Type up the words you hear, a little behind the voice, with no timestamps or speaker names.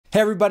Hey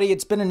everybody,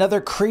 it's been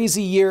another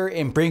crazy year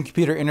in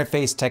brain-computer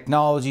interface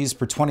technologies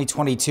for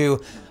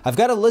 2022. I've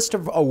got a list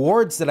of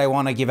awards that I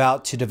want to give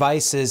out to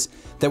devices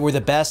that were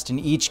the best in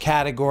each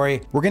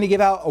category. We're going to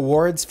give out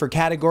awards for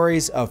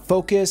categories of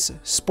focus,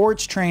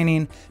 sports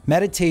training,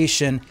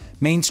 meditation,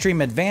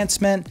 mainstream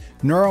advancement,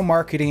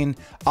 neuromarketing,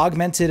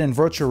 augmented and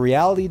virtual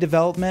reality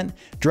development,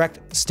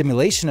 direct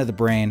stimulation of the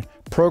brain,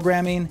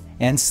 programming,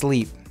 and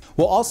sleep.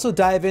 We'll also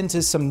dive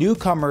into some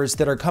newcomers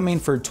that are coming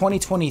for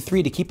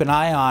 2023 to keep an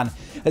eye on,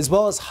 as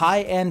well as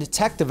high-end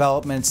tech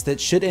developments that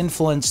should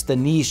influence the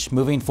niche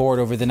moving forward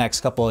over the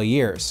next couple of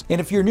years. And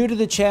if you're new to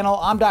the channel,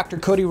 I'm Dr.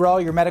 Cody Rall,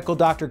 your medical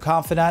doctor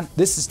confidant.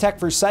 This is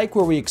Techforpsych,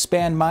 where we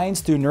expand minds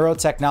through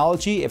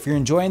neurotechnology. If you're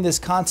enjoying this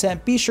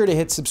content, be sure to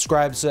hit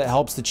subscribe so it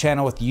helps the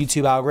channel with the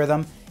YouTube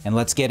algorithm, and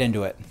let's get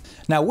into it.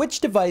 Now, which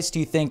device do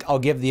you think I'll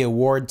give the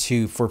award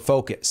to for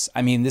focus?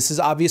 I mean, this is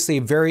obviously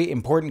a very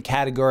important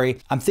category.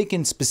 I'm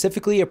thinking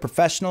specifically of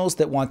professionals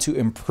that want to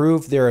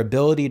improve their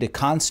ability to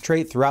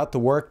concentrate throughout the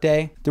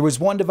workday. There was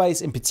one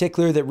device in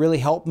particular that really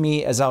helped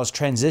me as I was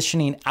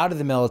transitioning out of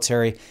the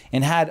military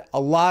and had a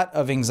lot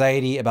of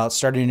anxiety about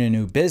starting a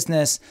new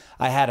business.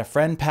 I had a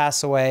friend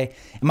pass away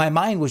and my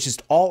mind was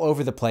just all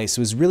over the place.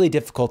 It was really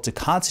difficult to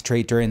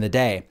concentrate during the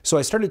day. So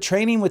I started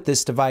training with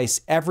this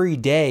device every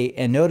day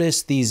and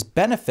noticed these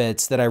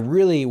benefits that I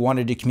really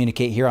wanted to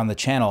communicate here on the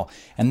channel.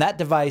 And that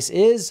device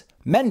is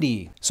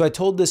Mendy. So I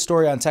told this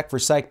story on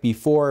Techforpsych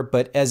before,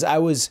 but as I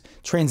was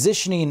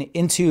transitioning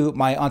into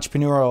my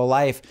entrepreneurial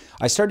life,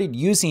 I started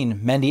using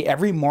Mendy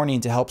every morning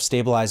to help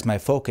stabilize my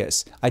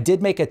focus. I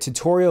did make a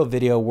tutorial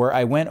video where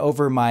I went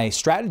over my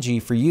strategy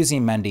for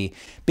using Mendy.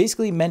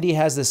 Basically, Mendy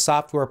has this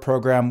software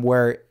program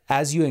where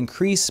as you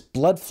increase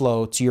blood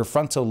flow to your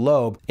frontal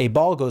lobe, a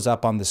ball goes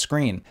up on the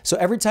screen. So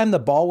every time the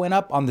ball went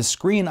up on the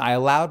screen, I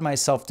allowed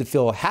myself to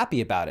feel happy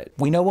about it.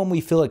 We know when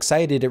we feel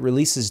excited, it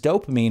releases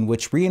dopamine,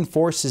 which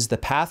reinforces the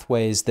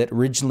pathways that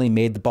originally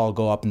made the ball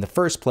go up in the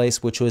first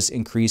place, which was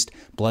increased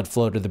blood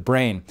flow to the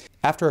brain.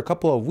 After a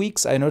couple of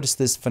weeks, I noticed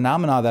this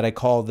phenomena that I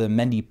call the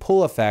Mendy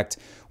pull effect,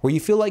 where you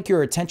feel like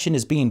your attention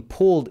is being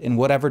pulled in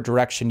whatever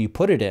direction you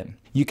put it in.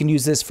 You can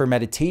use this for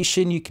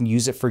meditation, you can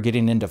use it for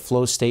getting into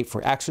flow state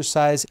for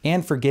exercise,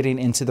 and for getting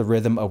into the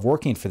rhythm of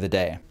working for the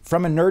day.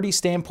 From a nerdy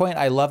standpoint,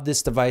 I love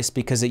this device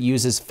because it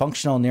uses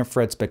functional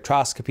near-infrared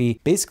spectroscopy.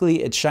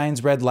 Basically, it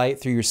shines red light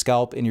through your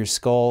scalp and your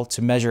skull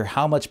to measure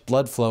how much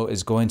blood flow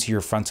is going to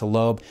your frontal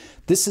lobe.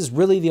 This is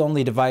really the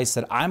only device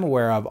that I'm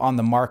aware of on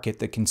the market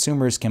that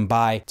consumers can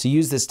buy to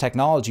use this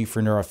technology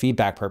for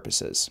neurofeedback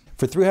purposes.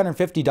 For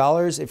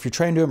 $350, if you're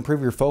trying to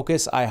improve your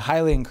focus, I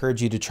highly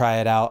encourage you to try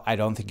it out. I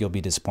don't think you'll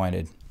be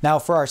disappointed. Now,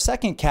 for our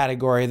second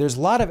category, there's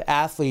a lot of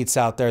athletes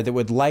out there that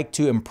would like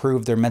to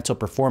improve their mental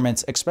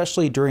performance,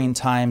 especially during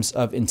times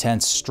of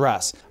intense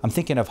stress. I'm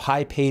thinking of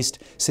high-paced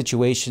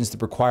situations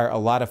that require a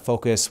lot of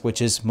focus,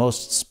 which is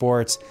most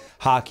sports,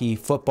 hockey,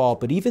 football,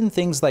 but even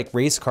things like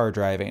race car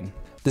driving.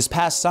 This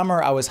past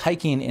summer, I was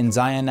hiking in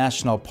Zion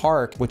National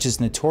Park, which is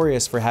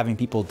notorious for having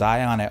people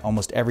die on it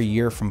almost every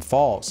year from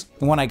falls.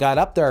 And when I got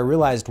up there, I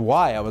realized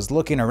why. I was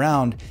looking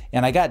around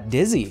and I got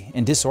dizzy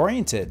and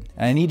disoriented,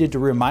 and I needed to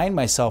remind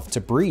myself to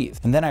breathe.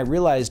 And then I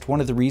realized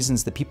one of the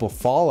reasons that people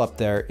fall up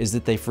there is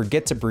that they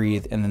forget to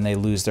breathe and then they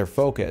lose their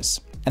focus.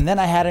 And then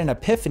I had an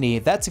epiphany.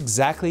 That's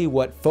exactly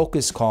what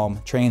Focus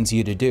Calm trains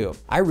you to do.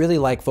 I really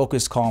like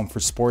Focus Calm for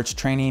sports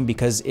training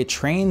because it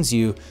trains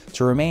you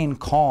to remain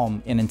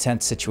calm in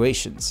intense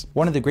situations.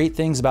 One of the great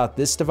things about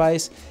this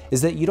device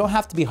is that you don't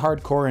have to be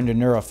hardcore into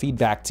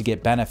neurofeedback to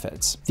get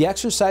benefits. The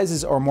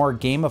exercises are more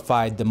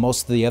gamified than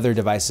most of the other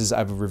devices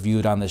I've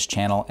reviewed on this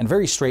channel and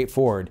very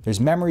straightforward. There's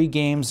memory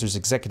games, there's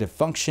executive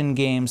function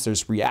games,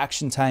 there's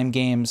reaction time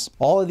games.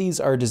 All of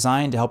these are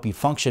designed to help you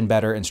function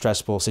better in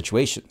stressful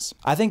situations.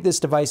 I think this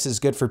device is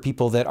good for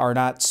people that are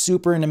not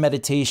super into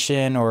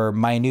meditation or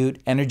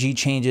minute energy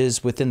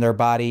changes within their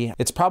body.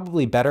 It's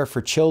probably better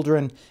for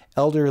children,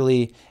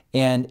 elderly,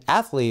 and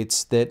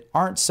athletes that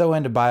aren't so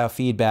into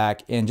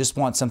biofeedback and just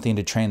want something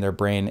to train their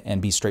brain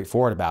and be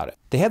straightforward about it.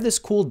 They have this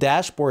cool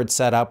dashboard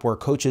set up where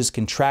coaches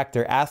can track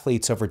their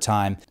athletes over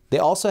time. They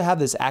also have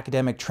this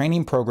academic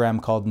training program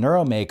called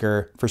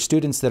Neuromaker for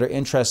students that are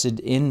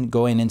interested in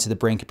going into the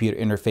brain-computer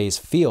interface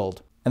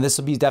field. And this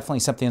will be definitely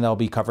something that I'll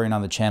be covering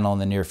on the channel in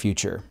the near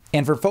future.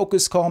 And for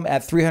Focus Calm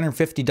at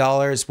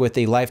 $350 with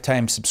a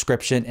lifetime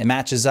subscription, it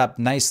matches up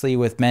nicely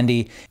with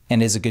Mendy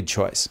and is a good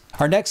choice.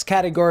 Our next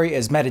category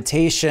is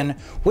meditation.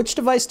 Which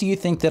device do you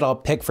think that I'll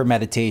pick for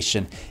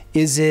meditation?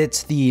 Is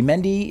it the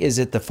Mendy? Is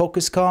it the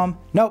Focus Calm?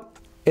 Nope.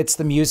 It's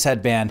the Muse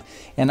headband,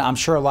 and I'm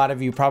sure a lot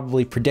of you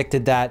probably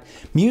predicted that.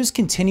 Muse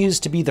continues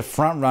to be the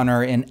front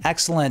runner in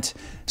excellent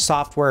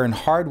software and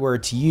hardware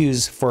to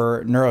use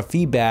for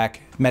neurofeedback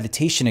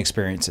meditation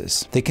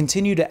experiences. They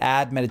continue to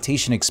add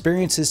meditation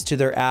experiences to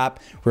their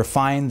app,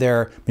 refine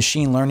their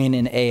machine learning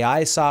and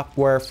AI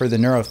software for the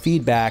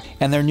neurofeedback,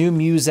 and their new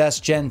Muse S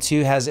Gen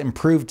 2 has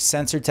improved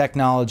sensor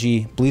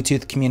technology,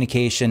 Bluetooth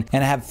communication,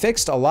 and have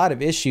fixed a lot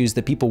of issues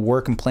that people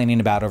were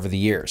complaining about over the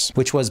years,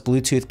 which was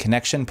Bluetooth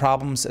connection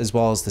problems as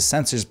well as the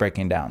sensors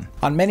breaking down.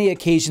 On many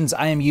occasions,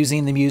 I am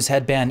using the Muse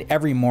headband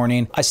every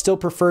morning. I still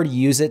prefer to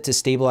use it to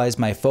stabilize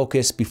my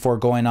focus before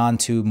going on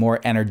to more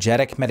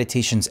energetic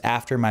meditations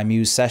after my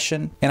Muse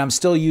session. And I'm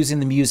still using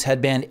the Muse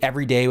headband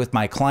every day with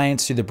my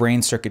clients through the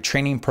brain circuit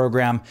training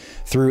program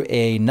through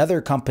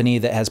another company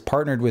that has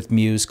partnered with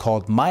Muse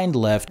called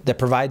MindLift that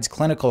provides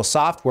clinical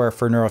software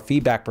for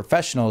neurofeedback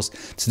professionals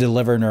to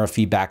deliver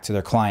neurofeedback to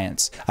their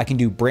clients. I can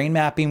do brain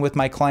mapping with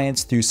my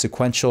clients through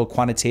sequential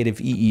quantitative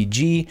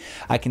EEG.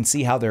 I can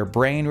see how their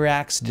brain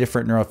reacts to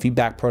different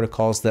neurofeedback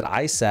protocols that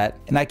I set,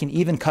 and I can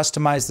even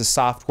customize the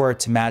software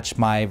to match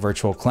my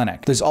virtual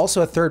clinic. There's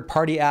also a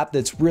third-party app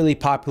that's really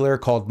popular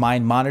called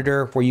Mind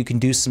Monitor, where you can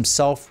do some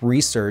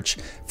self-research.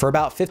 For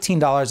about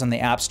 $15 on the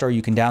App Store,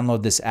 you can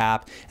download this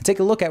app and take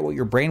a look at what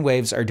your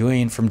brainwaves are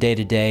doing from day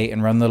to day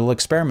and run little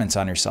experiments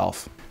on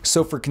yourself.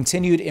 So for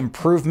continued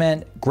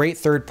improvement, great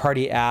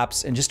third-party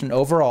apps, and just an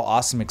overall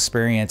awesome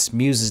experience,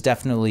 Muse is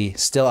definitely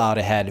still out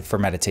ahead for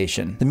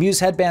meditation. The Muse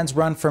headbands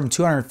run from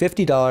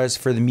 $250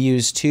 for the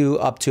Muse 2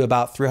 up to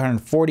about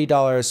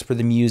 $340 for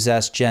the Muse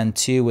S Gen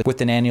 2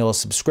 with an annual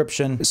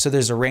subscription. So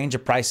there's a range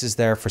of prices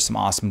there for some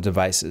awesome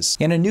devices.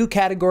 In a new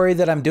category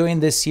that I'm doing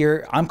this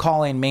year, I'm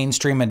calling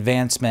mainstream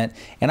advancement,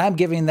 and I'm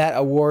giving that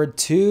award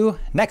to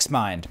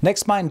NextMind.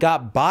 NextMind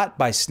got bought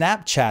by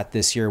Snapchat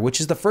this year, which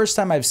is the first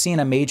time I've seen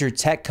a major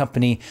tech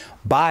company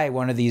buy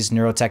one of these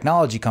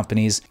neurotechnology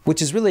companies,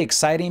 which is really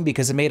exciting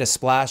because it made a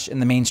splash in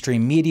the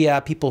mainstream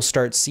media. People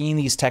start seeing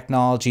these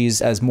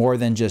technologies as more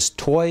than just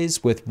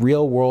toys with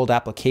real world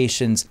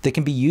applications that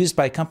can be used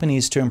by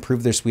companies to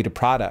improve their suite of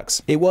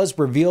products. It was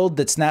revealed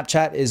that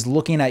Snapchat is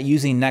looking at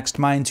using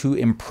NextMind to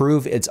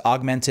improve its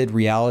augmented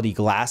reality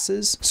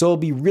glasses. So it'll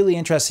be really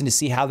interesting to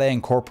see how they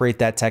incorporate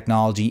that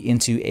technology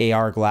into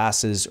AR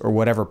glasses or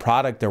whatever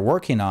product they're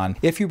working on.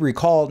 If you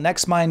recall,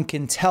 NextMind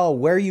can tell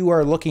where you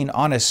are looking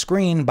on a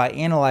screen by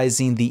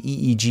analyzing the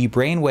EEG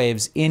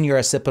brainwaves in your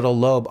occipital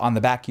lobe on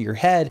the back of your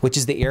head, which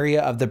is the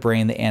area of the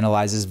brain that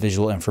analyzes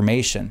visual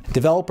information.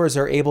 Developers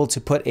are able to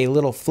put a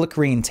little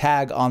flickering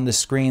tag on the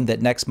screen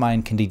that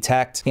NextMind can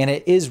detect, and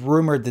it is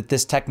rumored that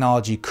this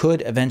technology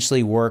could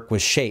eventually work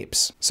with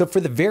shapes. So for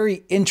the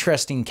very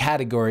interesting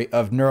category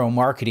of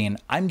neuromarketing,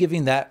 I'm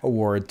giving that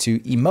award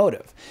to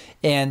Emotive.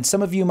 And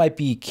some of you might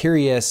be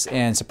curious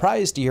and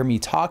surprised to hear me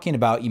talking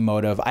about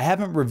Emotive. I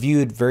haven't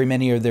reviewed very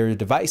many of their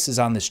devices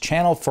on this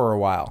channel for a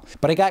while,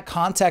 but I got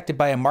contacted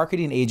by a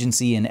marketing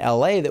agency in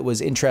LA that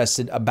was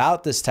interested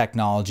about this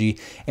technology,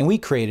 and we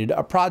created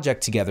a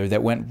project together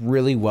that went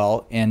really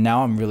well, and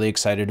now I'm really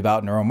excited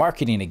about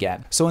neuromarketing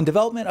again. So in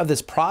development of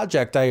this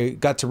project, I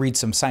got to read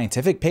some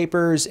scientific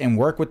papers and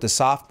work with the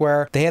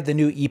software. They had the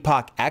new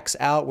Epoch X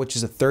out, which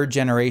is a third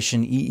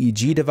generation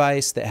EEG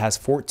device that has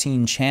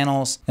 14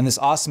 channels, and this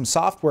awesome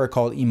software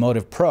called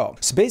Emotive Pro.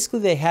 So basically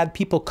they had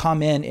people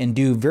come in and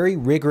do very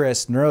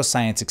rigorous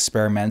neuroscience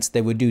experiments.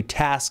 They would do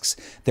tasks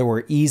that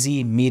were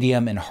easy,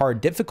 medium, and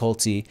hard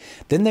difficulty.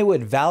 Then they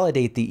would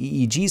validate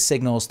the EEG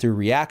signals through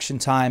reaction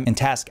time and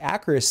task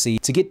accuracy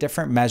to get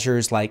different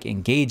measures like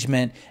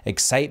engagement,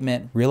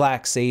 excitement,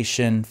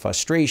 relaxation,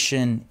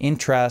 frustration,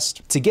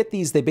 interest. To get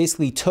these, they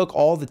basically took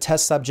all the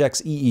test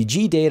subjects'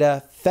 EEG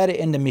data, fed it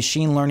into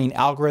machine learning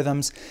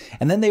algorithms,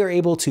 and then they were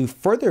able to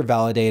further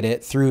validate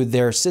it through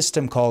their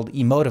system called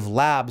Emotive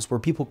Labs, where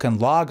people can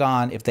log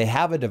on if they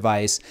have a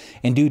device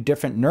and do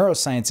different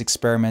neuroscience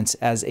experiments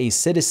as a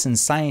citizen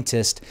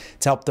scientist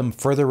to help them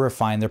further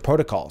refine their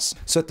protocols.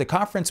 So at the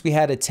conference, we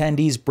had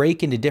attendees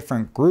break into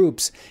different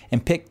groups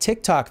and pick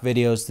TikTok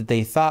videos that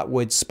they thought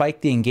would spike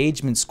the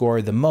engagement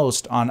score the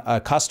most on a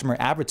customer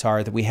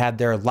avatar that we had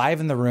there live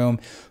in the room,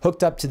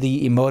 hooked up to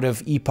the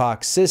Emotive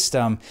Epoch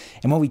system.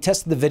 And when we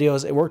tested the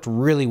videos, it worked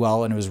really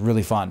well and it was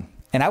really fun.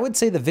 And I would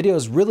say the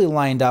videos really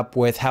lined up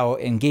with how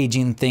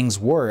engaging things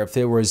were. If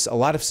there was a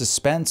lot of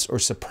suspense or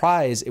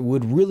surprise, it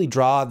would really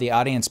draw the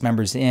audience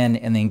members in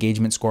and the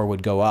engagement score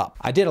would go up.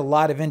 I did a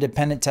lot of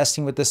independent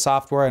testing with this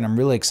software and I'm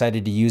really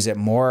excited to use it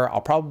more.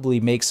 I'll probably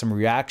make some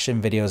reaction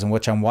videos in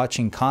which I'm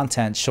watching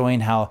content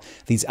showing how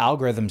these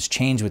algorithms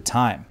change with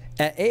time.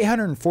 At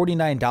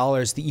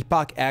 $849, the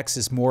Epoch X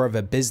is more of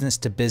a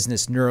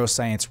business-to-business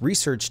neuroscience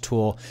research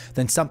tool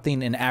than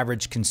something an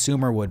average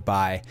consumer would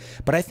buy,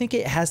 but I think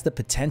it has the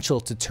potential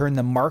to turn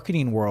the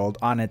marketing world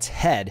on its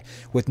head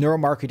with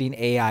neuromarketing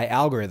AI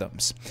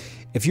algorithms.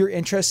 If you're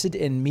interested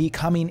in me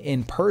coming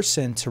in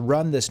person to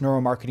run this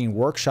neuromarketing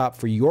workshop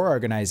for your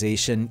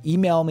organization,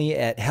 email me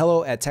at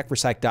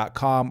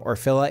hello@techforpsych.com or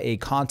fill out a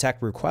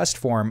contact request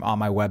form on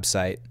my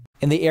website.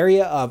 In the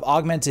area of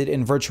augmented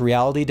and virtual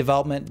reality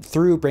development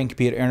through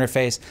brain-computer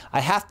interface, I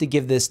have to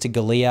give this to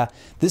Galea.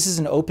 This is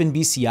an open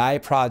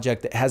BCI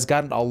project that has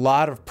gotten a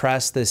lot of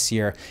press this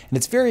year, and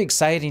it's very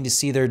exciting to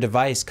see their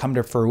device come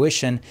to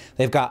fruition.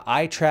 They've got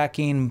eye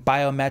tracking,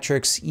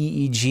 biometrics,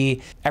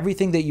 EEG,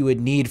 everything that you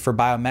would need for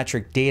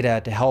biometric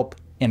data to help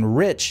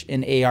enrich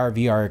an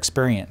AR/VR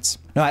experience.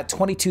 Now, at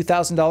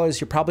 $22,000,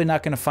 you're probably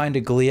not going to find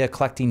a Galea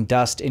collecting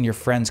dust in your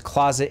friend's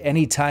closet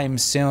anytime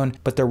soon,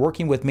 but they're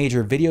working with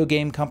major video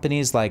game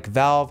companies like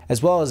Valve,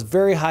 as well as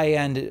very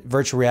high-end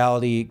virtual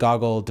reality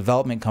goggle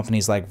development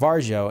companies like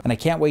Varjo, and I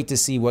can't wait to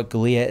see what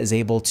Galea is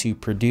able to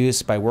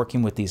produce by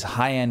working with these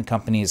high-end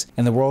companies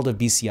in the world of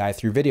BCI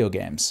through video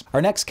games.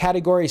 Our next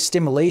category,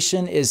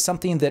 stimulation, is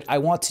something that I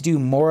want to do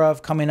more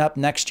of coming up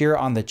next year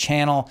on the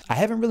channel. I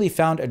haven't really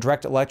found a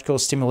direct electrical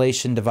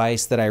stimulation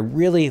device that I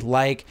really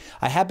like.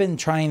 I have been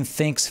trying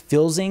Think's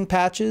Filzing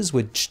patches,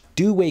 which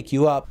do wake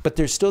you up, but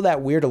there's still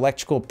that weird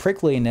electrical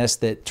prickliness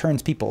that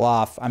turns people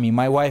off. I mean,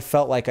 my wife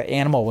felt like an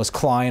animal was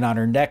clawing on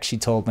her neck, she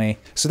told me.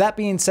 So that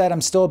being said,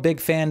 I'm still a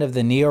big fan of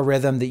the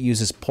Neorhythm that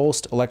uses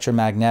pulsed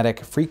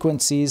electromagnetic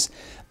frequencies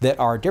that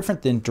are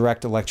different than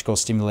direct electrical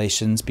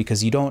stimulations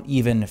because you don't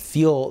even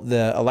feel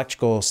the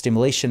electrical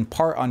stimulation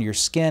part on your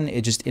skin.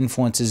 It just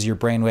influences your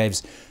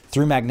brainwaves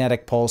through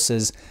magnetic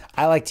pulses.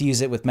 I like to use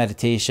it with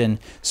meditation,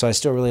 so I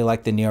still really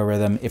like the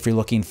Neorhythm if you're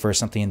looking for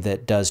something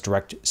that does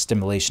direct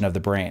stimulation of the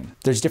brain.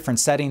 There's different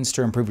settings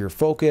to improve your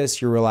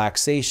focus, your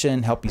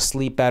relaxation, help you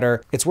sleep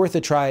better. It's worth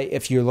a try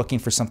if you're looking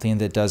for something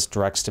that does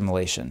direct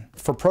stimulation.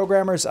 For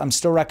programmers, I'm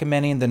still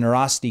recommending the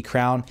Neurosity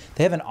Crown.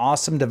 They have an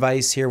awesome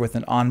device here with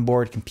an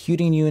onboard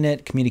computing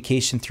unit,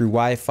 communication through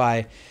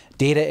Wi-Fi,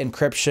 data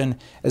encryption,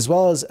 as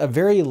well as a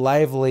very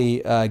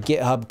lively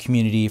GitHub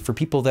community for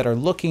people that are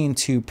looking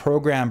to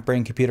program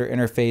brain-computer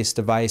interface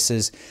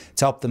devices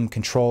to help them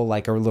control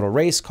like a little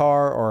race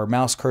car or a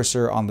mouse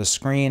cursor on the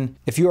screen.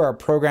 If you are a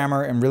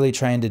programmer and really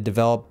trying to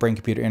develop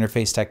brain-computer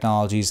interface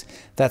technologies,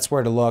 that's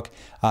where to look.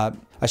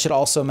 I should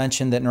also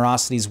mention that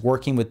Neurosity is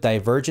working with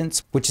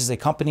Divergence, which is a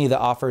company that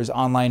offers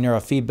online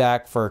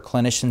neurofeedback for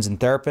clinicians and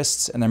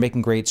therapists, and they're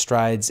making great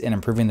strides in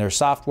improving their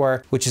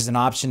software, which is an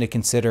option to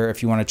consider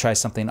if you want to try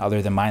something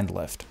other than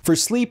MindLift. For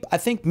sleep, I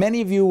think many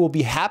of you will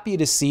be happy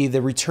to see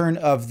the return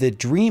of the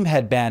Dream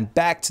Headband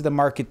back to the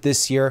market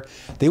this year.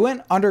 They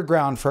went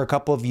underground for a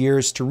couple of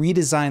years to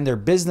redesign their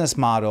business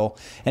model,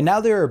 and now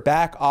they are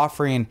back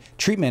offering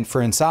treatment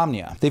for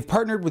insomnia. They've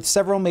partnered with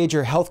several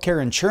major healthcare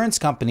insurance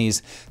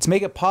companies to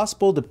make it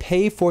possible to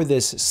pay for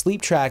this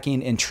sleep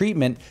tracking and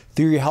treatment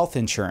through your health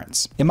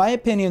insurance. In my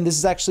opinion, this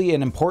is actually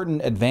an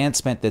important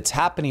advancement that's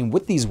happening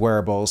with these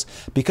wearables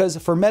because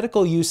for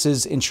medical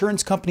uses,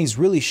 insurance companies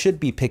really should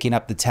be picking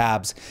up the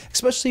tabs,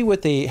 especially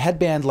with a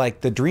headband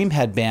like the Dream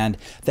Headband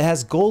that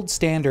has gold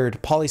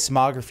standard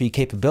polysomnography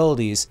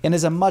capabilities and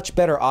is a much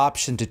better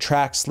option to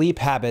track sleep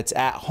habits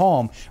at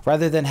home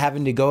rather than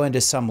having to go into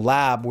some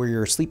lab where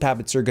your sleep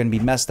habits are going to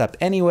be messed up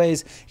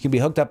anyways. You can be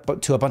hooked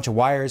up to a bunch of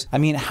wires. I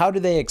mean, how do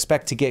they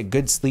expect to get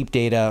good sleep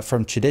data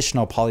from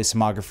traditional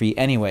polysomnography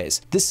anyways?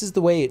 This is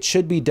the way it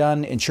should be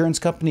done. Insurance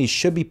companies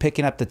should be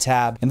picking up the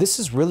tab, and this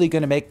is really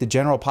going to make the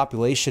general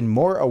population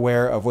more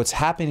aware of what's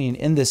happening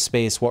in this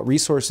space, what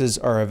resources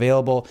are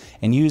available,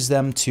 and use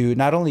them to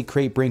not only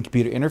create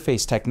brain-computer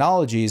interface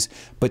technologies,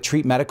 but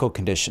treat medical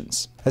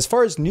conditions. As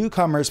far as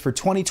newcomers for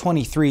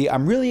 2023,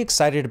 I'm really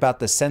excited about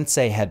the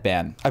Sensei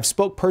headband. I've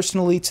spoke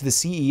personally to the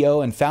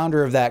CEO and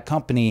founder of that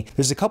company.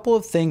 There's a couple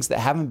of things that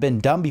haven't been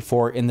done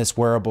before in this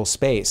wearable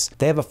space.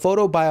 They have a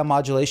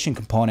photobiomodulation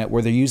component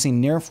where they're using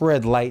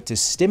near-infrared light to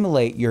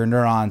stimulate your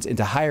neurons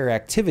into higher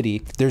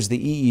activity. There's the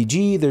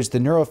EEG, there's the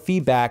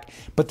neurofeedback,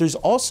 but there's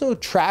also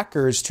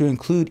trackers to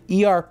include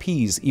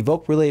ERPs,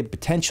 evoked related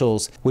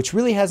potentials, which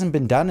really hasn't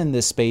been done in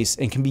this space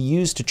and can be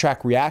used to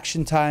track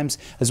reaction times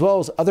as well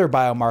as other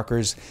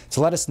biomarkers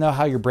to let us know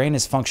how your brain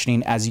is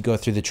functioning as you go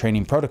through the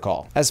training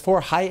protocol. As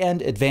for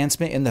high-end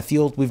advancement in the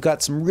field, we've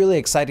got some really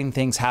exciting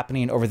things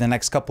happening over the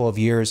next couple of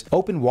years.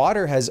 Open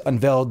Water has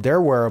unveiled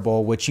their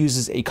wearable, which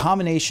uses a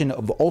combination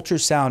of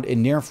ultrasound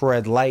and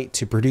near-infrared light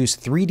to produce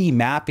 3D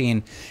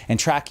mapping and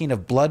tracking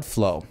of blood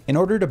flow. In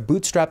order to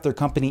bootstrap their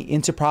company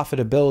into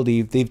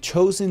profitability, they've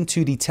chosen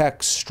to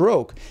detect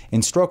stroke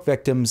in stroke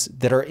victims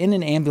that are in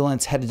an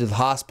ambulance headed to the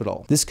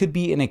hospital. This could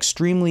be an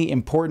extremely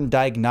important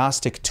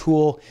diagnostic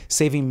tool,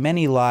 saving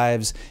many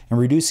lives and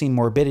reducing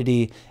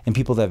morbidity in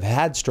people that have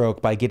had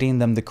stroke by getting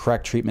them the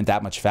correct treatment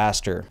that much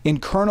faster. In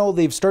Kernel,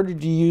 they've started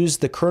to use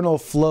the Kernel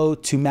flow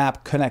to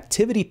map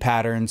connectivity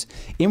patterns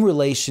in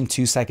relation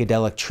to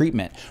psychedelic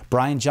treatment.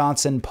 Brian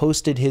Johnson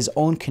posted his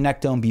own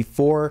connectome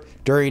before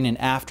during and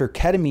after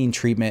ketamine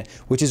treatment,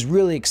 which is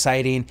really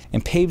exciting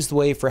and paves the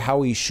way for how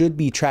we should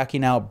be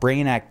tracking out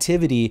brain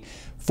activity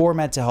for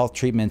mental health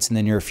treatments in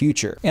the near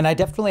future. And I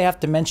definitely have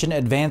to mention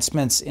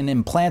advancements in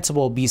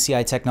implantable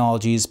BCI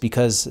technologies,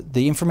 because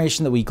the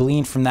information that we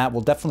glean from that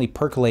will definitely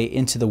percolate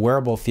into the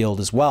wearable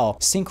field as well.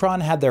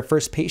 Synchron had their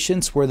first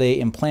patients where they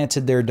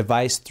implanted their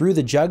device through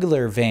the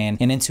jugular vein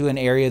and into an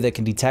area that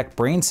can detect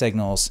brain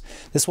signals.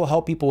 This will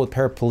help people with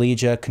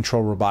paraplegia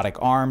control robotic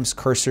arms,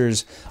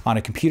 cursors on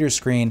a computer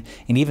screen,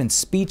 and even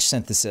speech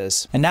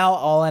synthesis. And now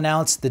I'll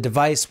announce the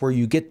device where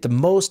you get the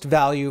most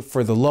value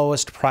for the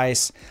lowest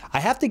price. I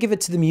have to give it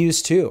to the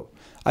Muse 2.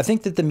 I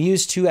think that the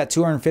Muse 2 at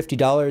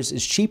 $250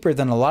 is cheaper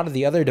than a lot of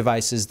the other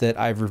devices that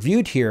I've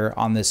reviewed here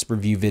on this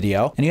review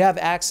video, and you have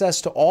access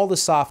to all the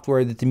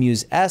software that the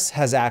Muse S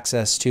has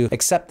access to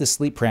except the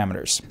sleep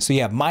parameters. So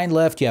you have Mind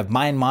Lift, you have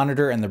Mind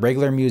Monitor, and the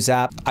regular Muse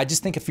app. I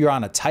just think if you're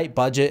on a tight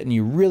budget and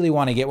you really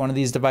want to get one of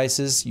these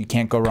devices, you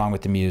can't go wrong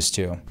with the Muse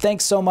 2.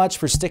 Thanks so much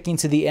for sticking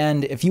to the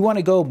end. If you want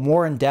to go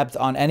more in depth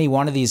on any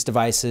one of these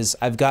devices,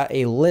 I've got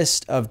a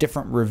list of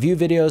different review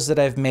videos that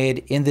I've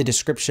made in the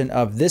description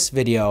of this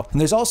video, and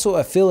there's also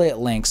affiliate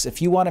links.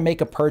 If you want to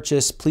make a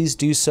purchase, please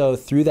do so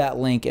through that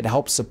link. It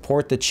helps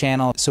support the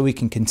channel so we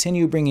can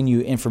continue bringing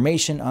you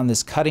information on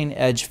this cutting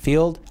edge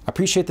field. I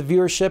appreciate the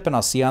viewership, and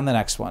I'll see you on the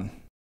next one.